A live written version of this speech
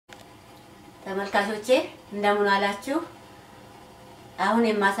ተመልካቾቼ እንደምን አላችሁ? አሁን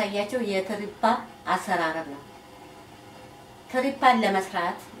የማሳያችሁ የትሪፓ አሰራር ነው። ትሪፓን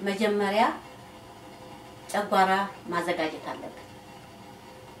ለመስራት መጀመሪያ ጨጓራ ማዘጋጀት አለብን።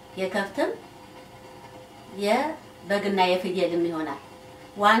 የከብትም የበግና የፍየልም ይሆናል።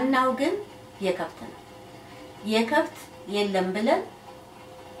 ዋናው ግን የከብት ነው። የከብት የለም ብለን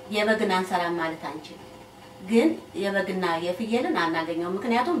የበግን አንሰራ ማለት አንችልም። ግን የበግና የፍየልን አናገኘው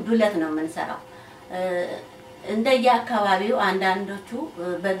ምክንያቱም ዱለት ነው የምንሰራው። እንደየአካባቢው አንዳንዶቹ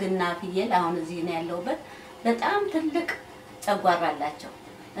በግና ፍየል አሁን እዚህ ነው ያለውበት በጣም ትልቅ ጨጓራ አላቸው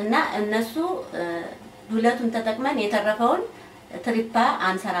እና እነሱ ዱለቱን ተጠቅመን የተረፈውን ትሪፓ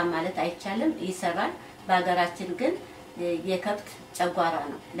አንሰራ ማለት አይቻልም። ይሰራል። በአገራችን ግን የከብት ጨጓራ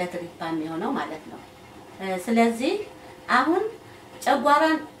ነው ለትሪፓ የሚሆነው ማለት ነው። ስለዚህ አሁን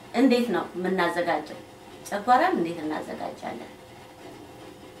ጨጓራን እንዴት ነው የምናዘጋጀው? ጨጓራን እንዴት እናዘጋጃለን?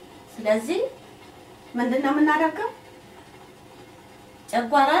 ስለዚህ ምንድነው የምናደርገው?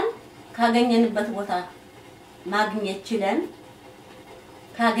 ጨጓራን ካገኘንበት ቦታ ማግኘት ችለን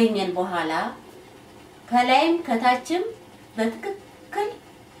ካገኘን በኋላ ከላይም ከታችም በትክክል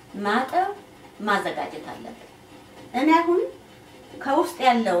ማጠብ ማዘጋጀት አለብን። እኔ አሁን ከውስጥ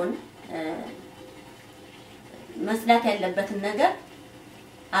ያለውን መስላት ያለበትን ነገር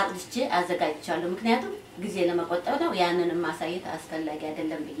አጥቼ አዘጋጅቻለሁ። ምክንያቱም ጊዜ ለመቆጠብ ነው። ያንንም ማሳየት አስፈላጊ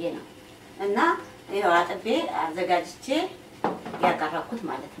አይደለም ብዬ ነው እና ይሄው አጥቤ አዘጋጅቼ ያቀረብኩት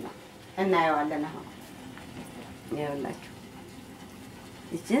ማለት ነው። እናየዋለን። አሁን ይኸውላችሁ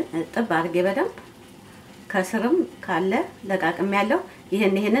እቺን ጥብ አድርጌ በደንብ ከስርም ካለ ለቃቅም ያለው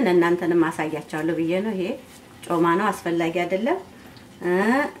ይሄንን እናንተንም ማሳያቻለሁ ብዬ ነው። ይሄ ጮማ ነው፣ አስፈላጊ አይደለም።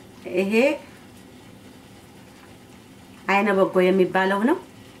 ይሄ አይነ በጎ የሚባለው ነው።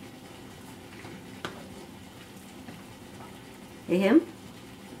 ይሄም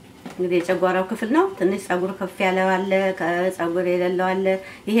እንግዲህ የጨጓራው ክፍል ነው። ትንሽ ጸጉር ከፍ ያለው አለ፣ ከጸጉር የሌለው አለ።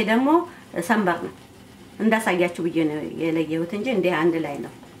 ይሄ ደግሞ ሰንበር ነው። እንዳሳያችሁ ብዬ ነው የለየሁት እንጂ እንደ አንድ ላይ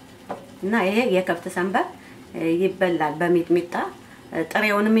ነው። እና ይሄ የከብት ሰንበር ይበላል በሚጥሚጣ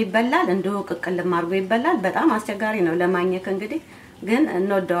ጥሬውንም ይበላል፣ እንዲሁ ቅቅልም አድርጎ ይበላል። በጣም አስቸጋሪ ነው ለማግኘት እንግዲህ ግን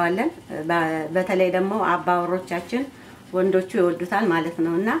እንወደዋለን። በተለይ ደግሞ አባወሮቻችን ወንዶቹ ይወዱታል ማለት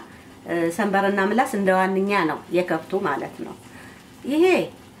ነው። እና ሰንበርና ምላስ እንደዋንኛ ነው የከብቱ ማለት ነው። ይሄ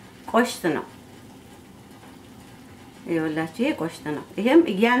ቆሽት ነው። ይኸውላችሁ ይሄ ቆሽት ነው። ይሄም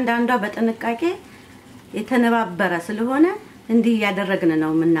እያንዳንዷ በጥንቃቄ የተነባበረ ስለሆነ እንዲህ ያደረግን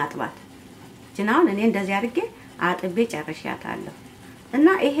ነው የምናጥባት። ጅናውን እኔ እንደዚህ አድርጌ አጥቤ ጨርሻታለሁ። እና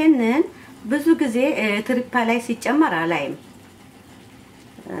ይሄንን ብዙ ጊዜ ትሪፓ ላይ ሲጨመር አላይም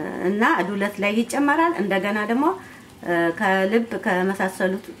እና ዱለት ላይ ይጨመራል። እንደገና ደግሞ ከልብ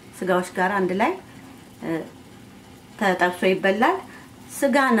ከመሳሰሉት ስጋዎች ጋር አንድ ላይ ተጠብሶ ይበላል።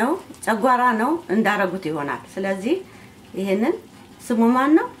 ስጋ ነው፣ ጨጓራ ነው እንዳረጉት ይሆናል። ስለዚህ ይሄንን ስሙ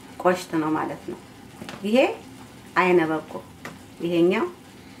ማን ነው? ቆሽት ነው ማለት ነው። ይሄ አይነ በጎ፣ ይሄኛው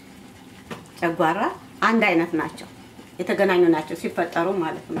ጨጓራ አንድ አይነት ናቸው፣ የተገናኙ ናቸው ሲፈጠሩ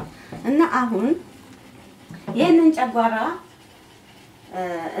ማለት ነው። እና አሁን ይሄንን ጨጓራ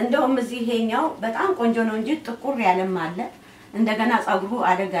እንደውም እዚህ ይሄኛው በጣም ቆንጆ ነው እንጂ ጥቁር ያለም አለ፣ እንደገና ጸጉሩ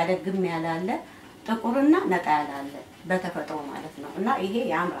አደግም ያለ አለ፣ ጥቁርና ነጣ ያለ አለ በተፈጥሮ ማለት ነው። እና ይሄ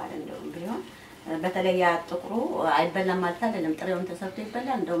ያምራል። እንደውም ቢሆን በተለይ ያ ጥቁሩ አይበላም ማለት አይደለም፣ ጥሬውን ተሰርቶ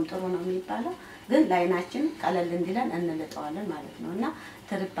ይበላል። እንደውም ጥሩ ነው የሚባለው፣ ግን ላይናችን ቀለል እንዲለን እንልጠዋለን ማለት ነው። እና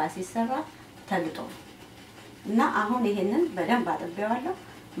ትሪፓ ሲሰራ ተልጦ እና አሁን ይሄንን በደንብ አጥቤዋለሁ።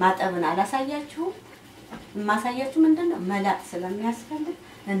 ማጠብን አላሳያችሁም። ማሳያችሁ ምንድነው መላጥ ስለሚያስፈልግ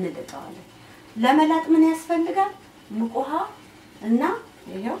እንልጠዋለን። ለመላጥ ምን ያስፈልጋል? ሙቅ ውሃ እና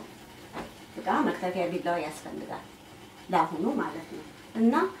ይሄው በጣም መክተፊያ ቢላዋ ያስፈልጋል ለአሁኑ ማለት ነው።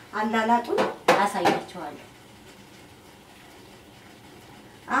 እና አላላጡን አሳያችኋለሁ።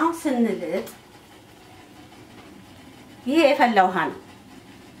 አሁን ስንልጥ ይሄ የፈላ ውሃ ነው።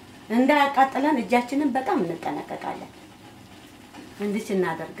 እንዳያቃጥለን እጃችንን በጣም እንጠነቀቃለን። እንዲህ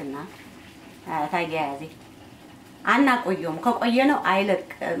እናደርግና ታያያዚ አናቆየውም። ከቆየነው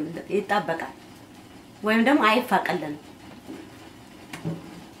አይለቅም፣ ይጣበቃል ወይም ደግሞ አይፋቀልንም።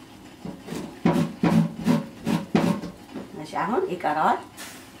 እሺ አሁን ይቀራዋል።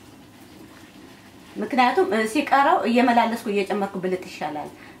 ምክንያቱም ሲቀራው እየመላለስኩ እየጨመርኩ ብልጥ ይሻላል፣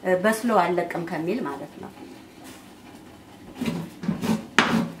 በስሎ አለቅም ከሚል ማለት ነው።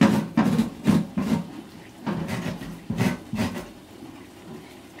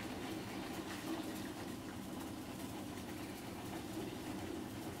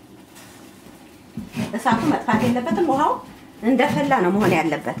 እሳቱ መጥፋት የለበትም። ውሃው እንደፈላ ነው መሆን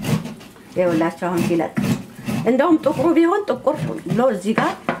ያለበት። ይኸውላችሁ አሁን ሲለቅ እንደውም ጥቁሩ ቢሆን ጥቁር ብሎ እዚህ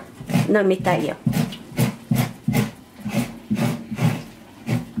ጋር ነው የሚታየው።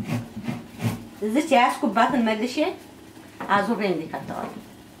 እዚህ ያስኩባትን መልሼ አዙሬ እንዲከተዋል።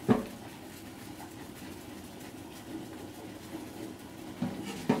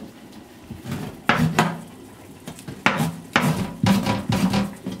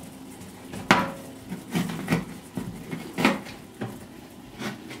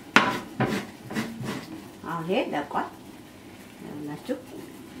 አሁን ይሄ ለቋል ያላችሁ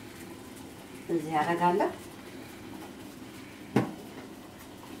እዚህ ያረጋለሁ።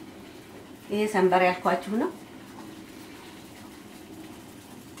 ይሄ ሰንበር ያልኳችሁ ነው።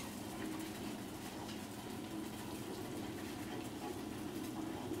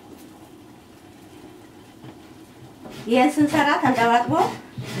 ይሄን ስንሰራ ተንጠባጥቦ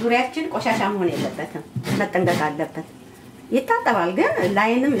ዙሪያችን ቆሻሻ መሆን የለበትም፣ መጠንቀቅ አለበት። ይታጠባል ግን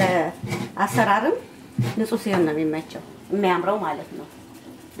ላይንም ለአሰራርም ንጹህ ሲሆን ነው የሚመቸው የሚያምረው ማለት ነው።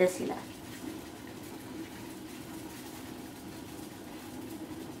 ደስ ይላል።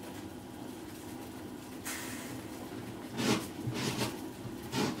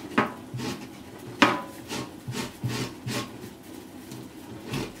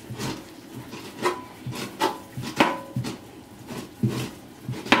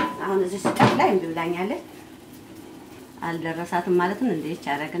 አሁን እዚህ ስጠት ላይ እንብላኛለች አልደረሳትም ማለት ነው። እንዴት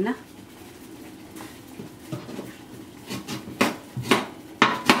ያረግና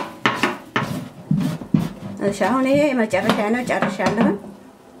እሺ አሁን ይሄ መጨረሻ ነው። ጨርሻለሁ።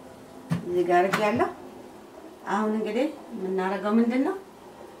 እዚህ ጋር ያለው አሁን እንግዲህ የምናረጋው ምንድነው?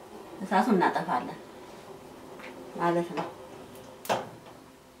 እሳቱን እናጠፋለን ማለት ነው።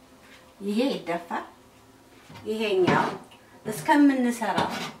 ይሄ ይደፋል። ይሄኛው እስከምንሰራ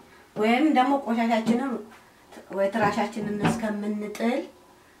ወይም ደግሞ ቆሻሻችንን ወይ ትራሻችንን እስከምንጥል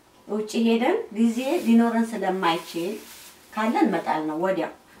ውጪ ሄደን ጊዜ ሊኖረን ስለማይችል ካለን መጣል ነው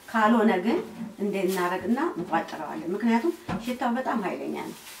ወዲያው። ካልሆነ ግን እንደናረግና እንቋጥረዋለን። ምክንያቱም ሽታው በጣም ኃይለኛ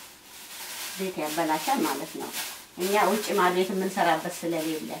ነው፣ ቤት ያበላሻል ማለት ነው። እኛ ውጪ ማለት የምንሰራበት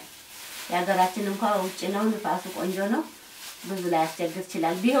ስለሌለ ያገራችን እንኳን ውጪ ነው፣ ንፋሱ ቆንጆ ነው፣ ብዙ ላይ ያስቸግር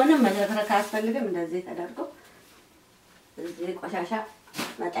ይችላል። ቢሆንም መዝረክረክ አያስፈልግም። እንደዚህ ተደርጎ እዚህ ቆሻሻ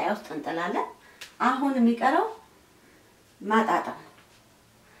መጣያ ውስጥ እንጥላለን። አሁን የሚቀረው ማጣጣም።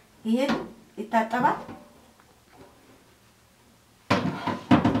 ይሄ ይታጠባል።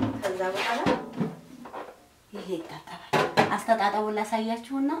 ከዛ በኋላ ይሄ ይታጠባል። አስተጣጣቡን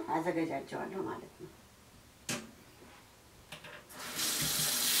ላሳያችሁና አዘጋጃጀዋለሁ ማለት ነው።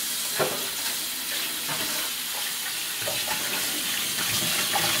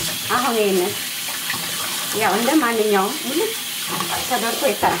 አሁን ይሄንን ያው እንደማንኛውም ሁሉ ተደርጎ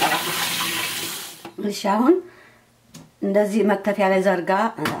ይታጠባል። እሺ አሁን እንደዚህ መክተፊያ ላይ ዘርጋ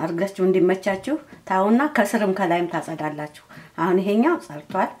አርጋችሁ እንዲመቻችሁ ታውና ከስርም ከላይም ታጸዳላችሁ። አሁን ይሄኛው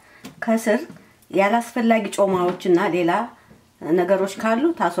ጸርቷል። ከስር ያላስፈላጊ ጮማዎችና ሌላ ነገሮች ካሉ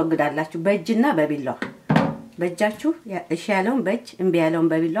ታስወግዳላችሁ በእጅና በቢላዋ። በእጃችሁ እሺ ያለውን በእጅ እምቢ ያለውን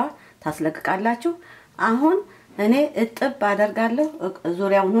በቢላዋ ታስለቅቃላችሁ። አሁን እኔ እጥብ አደርጋለሁ።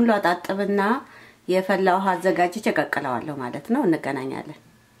 ዙሪያውን ሁሉ አጣጥብና የፈላ ውሃ አዘጋጅቼ እቀቅለዋለሁ ማለት ነው። እንገናኛለን።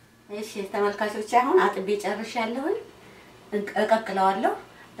 እሺ ተመልካቾች አሁን አጥቤ ጨርሻለሁ። እቀቅለዋለሁ።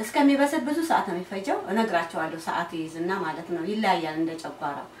 እስከሚበስል ብዙ ሰዓት ነው የሚፈጀው። እነግራችኋለሁ ሰዓት ይይዝና ማለት ነው። ይለያያል እንደ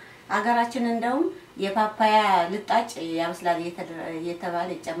ጨጓራው። አገራችን እንደውም የፓፓያ ልጣጭ ያበስላል እየተባለ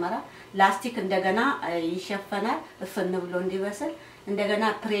ይጨመራል። ላስቲክ እንደገና ይሸፈናል እፍን ብሎ እንዲበስል። እንደገና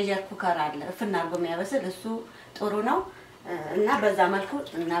ፕሬሸር ኩከር አለ እፍን አድርጎ የሚያበስል እሱ ጥሩ ነው እና በዛ መልኩ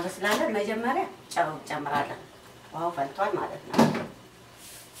እናበስላለን። መጀመሪያ ጨው ጨምራለን። ውሃው ፈልቷል ማለት ነው።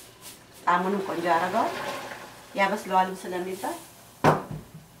 ጣሙንም ቆንጆ ያደርገዋል ያበስለዋል ስለሚባል።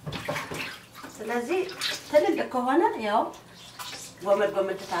 ስለዚህ ትልቅ ከሆነ ያው ጎመድ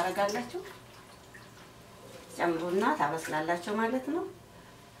ጎመድ ታረጋላችሁ ጨምሩና ታበስላላችሁ ማለት ነው።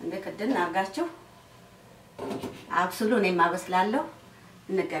 እንደ ክድን አርጋችሁ አብስሉ። እኔም አበስላለሁ።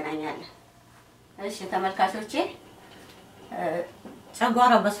 እንገናኛለን። እሺ ተመልካቾቼ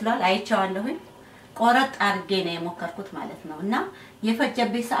ጨጓራው በስሏል አይቼዋለሁኝ። ቆረጥ አድርጌ ነው የሞከርኩት ማለት ነው እና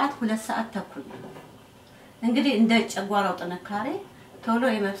የፈጀብኝ ሰዓት 2 ሰዓት ተኩል ነው። እንግዲህ እንደ ጨጓራው ጥንካሬ ቶሎ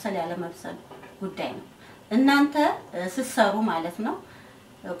የመብሰል ያለ መብሰል ጉዳይ ነው። እናንተ ስትሰሩ ማለት ነው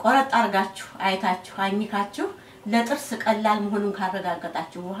ቆረጥ አርጋችሁ አይታችሁ አኝካችሁ ለጥርስ ቀላል መሆኑን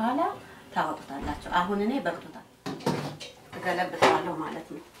ካረጋገጣችሁ በኋላ ታወጡታላችሁ። አሁን እኔ በቅቶታል ተገለብጣለሁ ማለት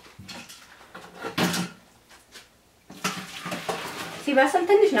ነው። ሲበስል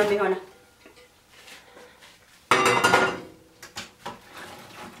ትንሽ ነው የሚሆነው።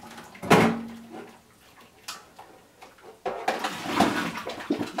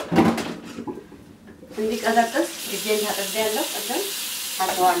 እንዲቀዘቅዝ እጄን ታጥቤያለሁ። ቀደም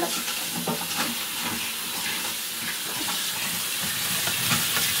አጥዋለሁ።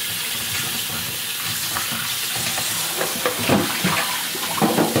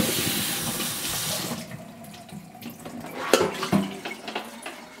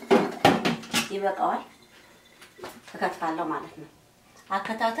 ይበቃዋል። ተከትፋለሁ ማለት ነው።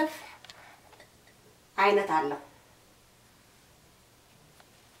 አከታተፍ አይነት አለው።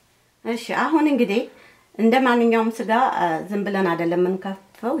 እሺ አሁን እንግዲህ እንደማንኛውም ስጋ ዝም ብለን አይደለም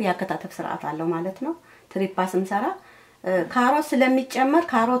የምንከትፈው፣ ያከታተፍ ስርዓት አለው ማለት ነው። ትሪፓ ስንሰራ ካሮት ስለሚጨመር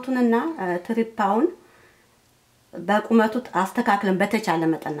ካሮቱንና ትሪፓውን በቁመቱ አስተካክለን በተቻለ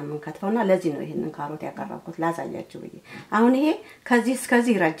መጠን ነው የምንከትፈውና ለዚህ ነው ይሄንን ካሮት ያቀረብኩት ላሳያችሁ ብዬ። አሁን ይሄ ከዚህ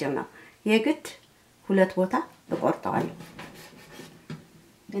እስከዚህ ረጅም ነው። የግድ ሁለት ቦታ እቆርጠዋለሁ።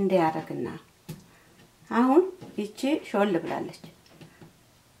 እንደ ያረግና አሁን እቺ ሾል ብላለች።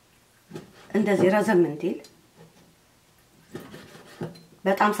 እንደዚህ ረዘም እንዲል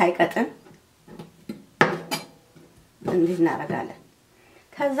በጣም ሳይቀጥን እንዲህ እናረጋለን።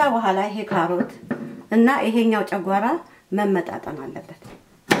 ከዛ በኋላ ይሄ ካሮት እና ይሄኛው ጨጓራ መመጣጠን አለበት።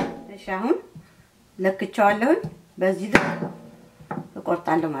 እሺ አሁን ለክቻለሁ። በዚህ ልክ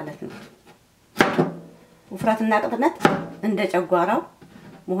እቆርጣለሁ ማለት ነው። ውፍረትና ቅጥነት እንደ ጨጓራው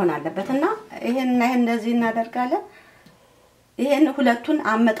መሆን አለበትና ይሄን እንደዚህ እናደርጋለን። ይሄን ሁለቱን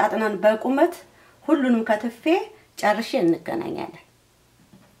አመጣጥነን በቁመት ሁሉንም ከትፌ ጨርሼ እንገናኛለን።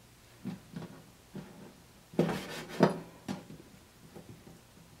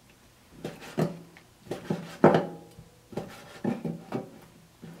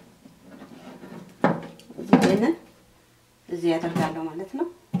 እዚህ ያደርጋለሁ ማለት ነው።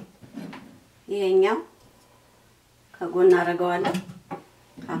 ይሄኛው ከጎን አረጋዋለሁ።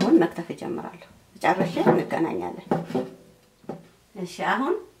 አሁን መክተፍ ጀምራለሁ። ጨርሼ እንገናኛለን። እሺ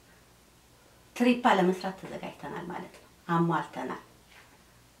አሁን ትሪፓ ለመስራት ተዘጋጅተናል ማለት ነው። አሟልተናል።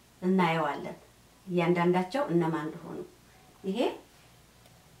 እናየዋለን እያንዳንዳቸው እነማን እንደሆኑ። ይሄ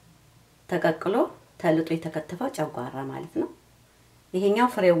ተቀቅሎ ተልጦ የተከተፈው ጨጓራ ማለት ነው። ይሄኛው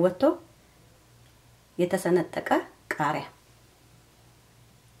ፍሬው ወጥቶ የተሰነጠቀ ቃሪያ፣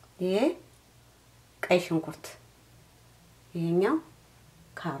 ይሄ ቀይ ሽንኩርት፣ ይሄኛው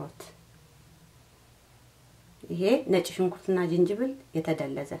ካሮት፣ ይሄ ነጭ ሽንኩርትና ዝንጅብል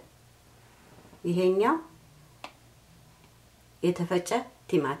የተደለዘ፣ ይሄኛው የተፈጨ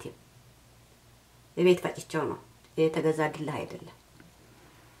ቲማቲም የቤት ፈጭቸው ነው የተገዛ ድልህ አይደለም።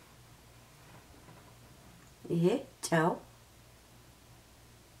 ይሄ ጨው፣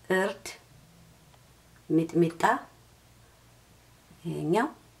 እርድ፣ ሚጥሚጣ፣ ይሄኛው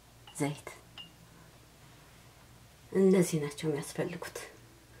ዘይት። እነዚህ ናቸው የሚያስፈልጉት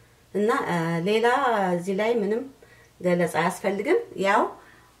እና ሌላ እዚህ ላይ ምንም ገለጻ አያስፈልግም። ያው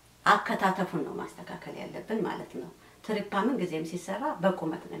አከታተፉን ነው ማስተካከል ያለብን ማለት ነው። ትሪፓ ምን ጊዜም ሲሰራ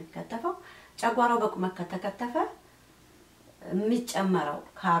በቁመት ነው የሚከተፈው። ጨጓራው በቁመት ከተከተፈ የሚጨመረው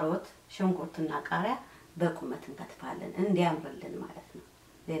ካሮት፣ ሽንኩርትና ቃሪያ በቁመት እንከትፋለን እንዲያምርልን ማለት ነው።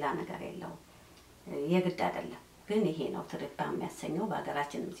 ሌላ ነገር የለውም። የግድ አይደለም ግን ይሄ ነው ትሪፓ የሚያሰኘው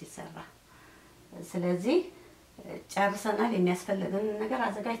በአገራችንም ሲሰራ። ስለዚህ ጨርሰናል። የሚያስፈልገን ነገር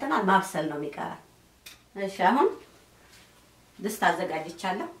አዘጋጅተናል። ማብሰል ነው የሚቀረን። እሺ አሁን ድስት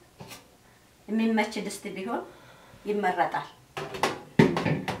አዘጋጅቻለሁ። የሚመች ድስት ቢሆን ይመረጣል።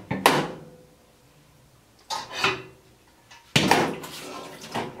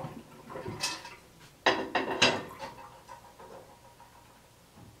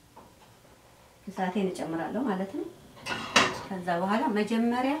 እሳቴን እጨምራለሁ ማለት ነው። ከዛ በኋላ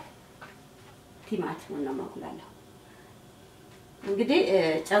መጀመሪያ ቲማቲሙን ነው ማቁላለሁ። እንግዲህ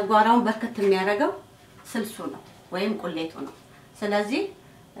ጨጓራውን በርከት የሚያደርገው ስልሱ ነው ወይም ቁሌቱ ነው። ስለዚህ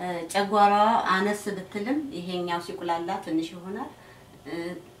ጨጓራዋ አነስ ብትልም ይሄኛው ሲቁላላ ትንሽ ይሆናል።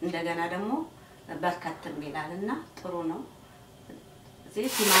 እንደገና ደግሞ በርከትም ይላልና ጥሩ ነው። እዚህ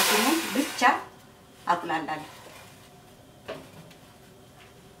ቲማቲሙን ብቻ አቁላላለሁ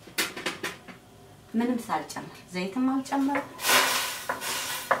ምንም ሳልጨምር፣ ዘይትም አልጨምርም።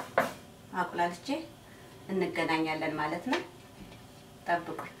 አቁላልቼ እንገናኛለን ማለት ነው።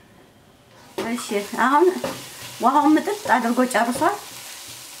 ጠብቁኝ። እሺ አሁን ውሃውን ምጥጥ አድርጎ ጨርሷል።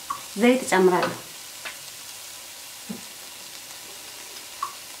 ዘይት ጨምራለሁ።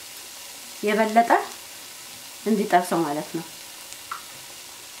 የበለጠ እንዲጠብሰው ማለት ነው።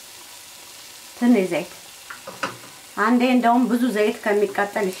 ትንሽ ዘይት አንዴ እንደውም ብዙ ዘይት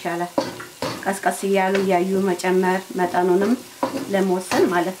ከሚቃጠል ይሻላል። ቀስቀስ እያሉ ያዩ መጨመር መጠኑንም ለመወሰን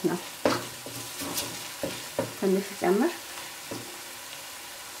ማለት ነው። ትንሽ ጨምር።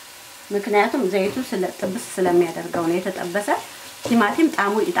 ምክንያቱም ዘይቱ ጥብስ ስለሚያደርገው ነው። የተጠበሰ ቲማቲም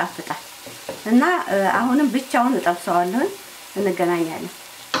ጣዕሙ ይጣፍጣል እና አሁንም ብቻውን እጠብሰዋለሁ። እንገናኛለን።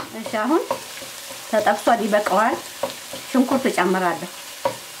 እሺ አሁን ተጠብሷል፣ ይበቃዋል። ሽንኩርት እጨምራለሁ።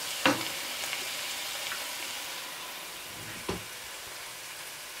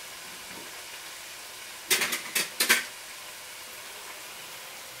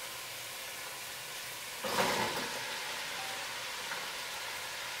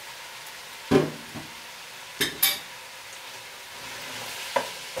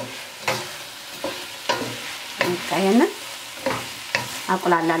 ይሄንን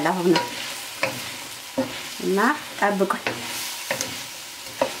አቁላላለሁ ነው እና ጠብቁኝ።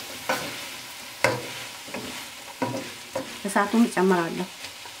 እሳቱን እጨምራለሁ።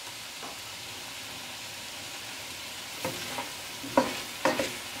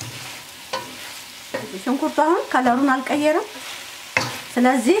 ሽንኩርቱ አሁን ከለሩን አልቀየረም።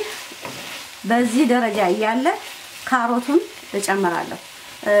 ስለዚህ በዚህ ደረጃ እያለ ካሮቱን እጨምራለሁ።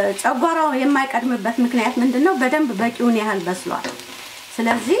 ጨጓራው የማይቀድምበት ምክንያት ምንድነው? በደንብ በቂውን ያህል በስሏል።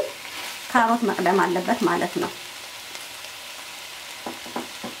 ስለዚህ ካሮት መቅደም አለበት ማለት ነው።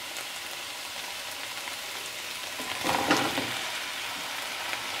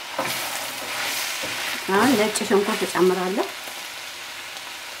 አሁን ነጭ ሽንኩርት እጨምራለሁ።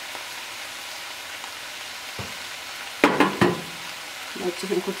 ነጭ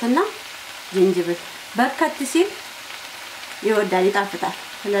ሽንኩርትና ዝንጅብል በርከት ሲል ይወዳል፣ ይጣፍጣል።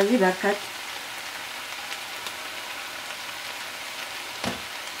 ስለዚህ በርከት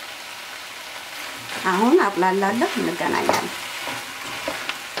አሁን አቁላላለሁ። እንገናኛለን።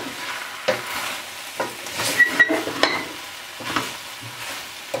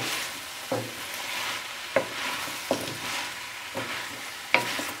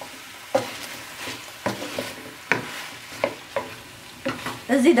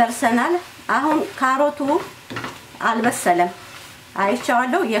 እዚህ ደርሰናል። አሁን ካሮቱ አልበሰለም፣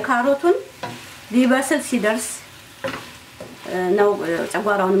 አይቻለሁ። የካሮቱን ሊበስል ሲደርስ ነው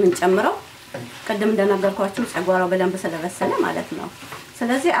ጨጓራውን የምንጨምረው። ቅድም እንደነገርኳችሁ ጨጓራው በደንብ ስለበሰለ ማለት ነው።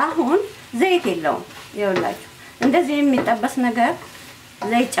 ስለዚህ አሁን ዘይት የለውም። ይኸውላችሁ እንደዚህ የሚጠበስ ነገር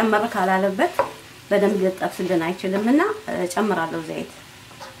ዘይት ጨመር ካላለበት በደንብ ሊጠብስልን አይችልምና ጨምራለሁ ዘይት።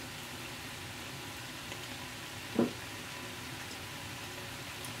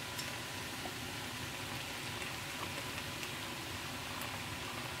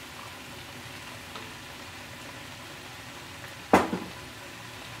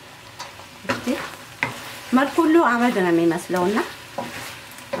 መልኩ ሁሉ አመድ ነው የሚመስለውና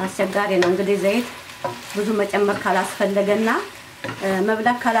አስቸጋሪ ነው። እንግዲህ ዘይት ብዙ መጨመር ካላስፈለገና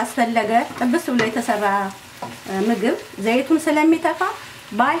መብላት ካላስፈለገ ጥብስ ብሎ የተሰራ ምግብ ዘይቱን ስለሚተፋ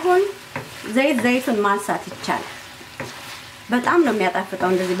ባይሆን ዘይቱን ማንሳት ይቻላል። በጣም ነው የሚያጣፍጠው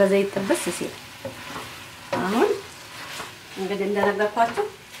እንደዚህ በዘይት ጥብስ ሲል። አሁን እንግዲህ እንደነገርኳችሁ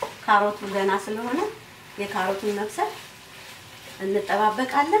ካሮቱ ገና ስለሆነ የካሮቱን መብሰል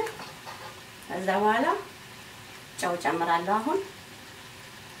እንጠባበቃለን። ከዛ በኋላ ጨው ጨምራለሁ። አሁን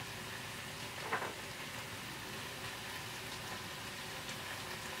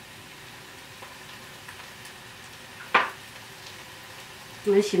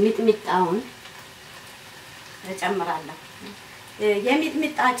እሺ ሚጥሚጣውን እጨምራለሁ።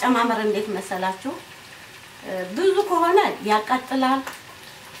 የሚጥሚጣ አጨማመር እንዴት መሰላችሁ? ብዙ ከሆነ ያቃጥላል፣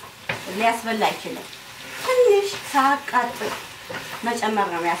 ሊያስበላ አይችልም። ትንሽ ሳቃጥል መጨመር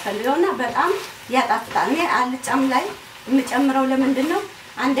ነው የሚያስፈልገውና በጣም ያጣፍጣል። እኔ አልጫም ላይ የምጨምረው ለምንድን ነው?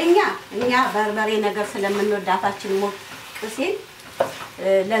 አንደኛ እኛ በርበሬ ነገር ስለምንወዳታችን ሞቅ ሲል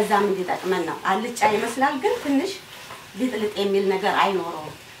ለዛም እንዲጠቅመን ነው። አልጫ ይመስላል ግን ትንሽ ሊጥልጥ የሚል ነገር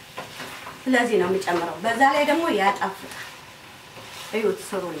አይኖረውም። ስለዚህ ነው የምጨምረው። በዛ ላይ ደግሞ ያጣፍጣል። እዩት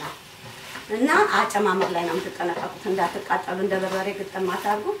ስሩና እና አጨማመር ላይ ነው የምትጠነቀቁት፣ እንዳትቃጠሉ። እንደ በርበሬ ግጥም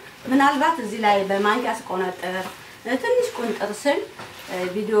አታርጉ። ምናልባት እዚህ ላይ በማንኪያ ስቆነጥር ትንሽ ቁንጥር ስል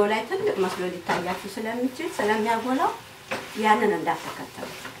ቪዲዮ ላይ ትልቅ መስሎ ሊታያችሁ ስለሚችል ስለሚያጎላው ያንን እንዳትከተሉ።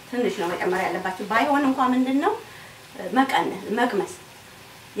 ትንሽ ነው መጨመር ያለባችሁ። ባይሆን እንኳን ምንድነው መቅመስ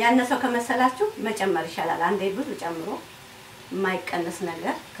ያነሰው ከመሰላችሁ መጨመር ይሻላል። አንዴ ብዙ ጨምሮ የማይቀነስ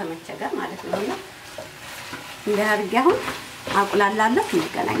ነገር ከመቸገር ማለት ነውና እንደ አድርጌ አሁን አቁላላለሁ።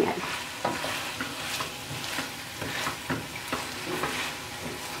 እንገናኛለን።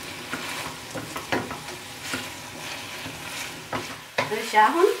 እሺ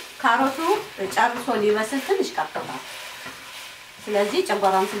አሁን ካሮቱ ጨርሶ ሊበስል ትንሽ ቀርቷል። ስለዚህ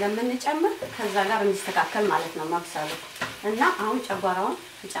ጨጓራውን ስለምንጨምር ከዛ ጋር እንዲስተካከል ማለት ነው ማብሰሉ እና አሁን ጨጓራውን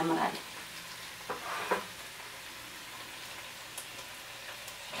እንጨምራለን።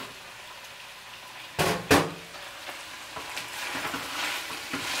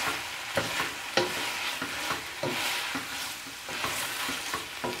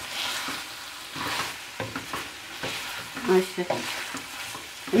 እሺ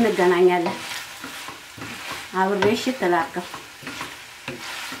እንገናኛለን አብሬሽ ተላቀፍ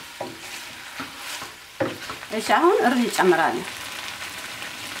እሺ አሁን እርድ ጨምራለሁ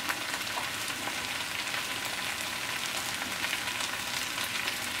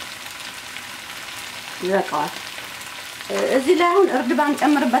ይበቃዋል እዚህ ላይ አሁን እርድ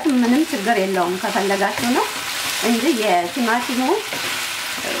ባንጨምርበት ምንም ችግር የለውም ከፈለጋችሁ ነው እንጂ የቲማቲሙ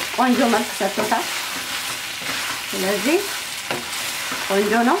ቆንጆ መልክ ሰጥቶታል ስለዚህ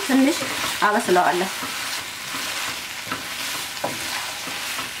ቆንጆ ነው ትንሽ አበስለዋለሁ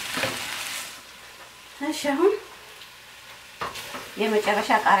እሺ አሁን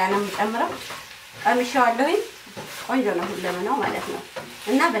የመጨረሻ ቃሪያ ነው የምጨምረው ቀምሼዋለሁኝ ቆንጆ ነው ሁሉም ነው ማለት ነው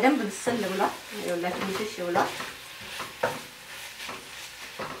እና በደንብ ብስል ብሏል ይኸውላችሁ ትንሽ ብሏል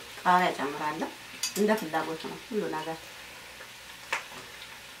ቃሪያ ጨምራለሁ እንደ ፍላጎት ነው ሁሉ ነገር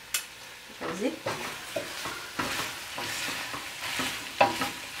ስለዚህ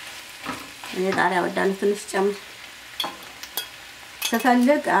እኔ ቃሪያ ወዳን ትንሽ ጨምር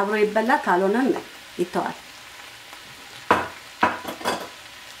ተፈልግ አብሮ ይበላ ካልሆነ ይተዋል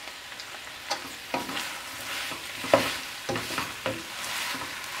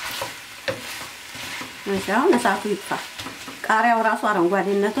አሁን እሳቱ ይጥፋ ቃሪያው ራሱ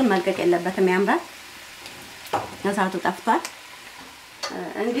አረንጓዴነቱን መልቀቅ የለበትም ያምራል እሳቱ ጠፍቷል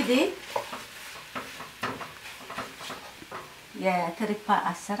እንግዲህ የትሪፓ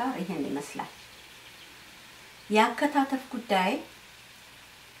አሰራር ይሄን ይመስላል ያከታተፍ ጉዳይ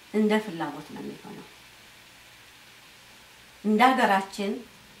እንደ ፍላጎት ነው የሚሆነው እንዳገራችን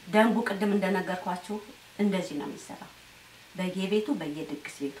ደንቡ ቅድም እንደነገርኳችሁ እንደዚህ ነው የሚሰራው በየቤቱ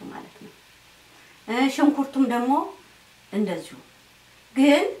በየድግስ ቤቱ ማለት ነው ሽንኩርቱም ደግሞ እንደዚሁ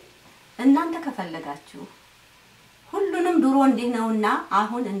ግን እናንተ ከፈለጋችሁ ሁሉንም ድሮ እንዲህ ነውና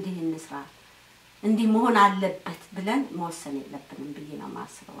አሁን እንዲህ እንስራ እንዲህ መሆን አለበት ብለን መወሰን የለብንም ብዬ ነው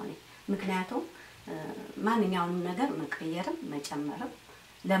ማስበው እኔ ምክንያቱም ማንኛውንም ነገር መቀየርም መጨመርም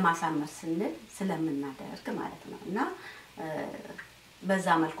ለማሳመር ስንል ስለምናደርግ ማለት ነውና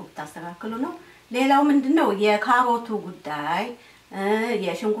በዛ መልኩ ተስተካክሉ ነው ሌላው ምንድነው የካሮቱ ጉዳይ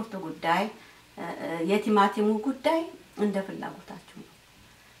የሽንኩርቱ ጉዳይ የቲማቲሙ ጉዳይ እንደ ፍላጎታችሁ ነው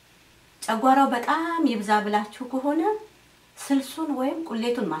ጨጓራው በጣም ይብዛ ብላችሁ ከሆነ ስልሱን ወይም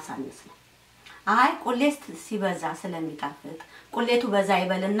ቁሌቱን ማሳነስ ነው አይ ቁሌት ሲበዛ ስለሚጣፍጥ ቁሌቱ በዛ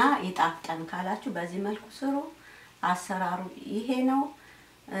ይበልና ይጣፍጠን ካላችሁ በዚህ መልኩ ስሩ አሰራሩ ይሄ ነው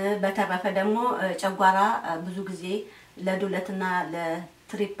በተረፈ ደግሞ ጨጓራ ብዙ ጊዜ ለዱለትና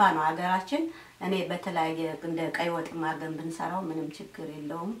ለትሪፓ ነው ሀገራችን እኔ በተለያየ እንደ ቀይ ወጥ ማርገን ብንሰራው ምንም ችግር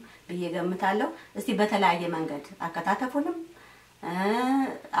የለውም በየገምታለሁ እስቲ በተለያየ መንገድ አከታተፉንም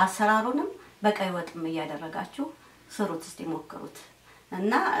አሰራሩንም በቀይ ወጥም ያደረጋችሁ ስሩት እስቲ ሞክሩት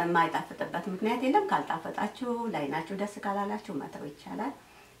እና ማይጣፍጥበት ምክንያት የለም ካልጣፈጣችሁ ላይናችሁ ደስ ካላላችሁ መተው ይቻላል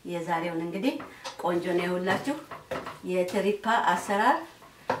የዛሬውን እንግዲህ ቆንጆ ነው ይሁንላችሁ የትሪፓ አሰራር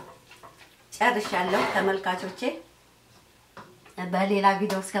ጨርሻለሁ ተመልካቾቼ በሌላ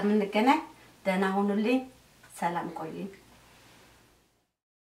ቪዲዮ እስከምንገናኝ ደህና ሁኑልኝ ሰላም ቆዩኝ